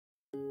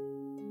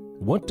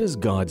What does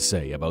God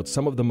say about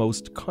some of the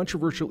most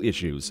controversial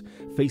issues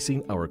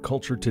facing our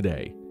culture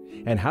today?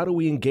 And how do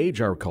we engage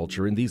our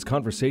culture in these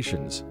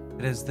conversations?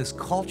 As this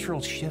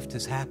cultural shift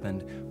has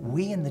happened,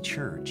 we in the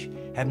church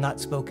have not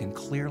spoken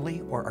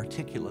clearly or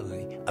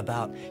articulately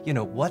about,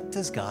 what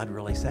does God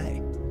really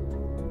say?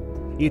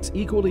 It's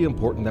equally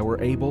important that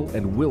we're able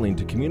and willing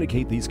to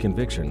communicate these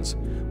convictions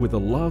with a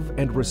love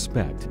and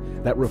respect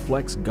that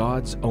reflects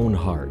God's own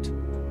heart.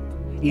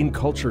 In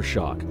Culture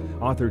Shock,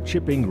 author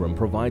Chip Ingram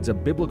provides a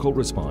biblical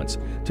response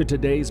to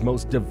today's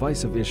most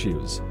divisive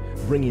issues,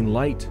 bringing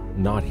light,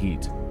 not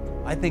heat.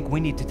 I think we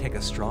need to take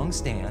a strong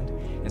stand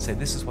and say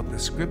this is what the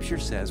Scripture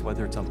says,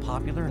 whether it's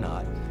unpopular or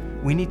not.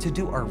 We need to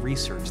do our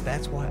research.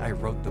 That's why I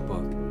wrote the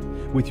book.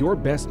 With your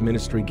best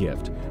ministry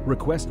gift,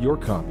 request your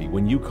copy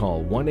when you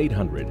call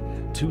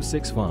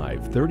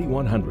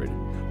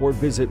 1-800-265-3100 or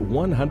visit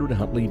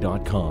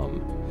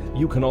 100huntley.com.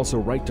 You can also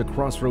write to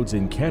Crossroads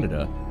in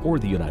Canada or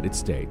the United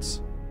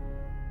States.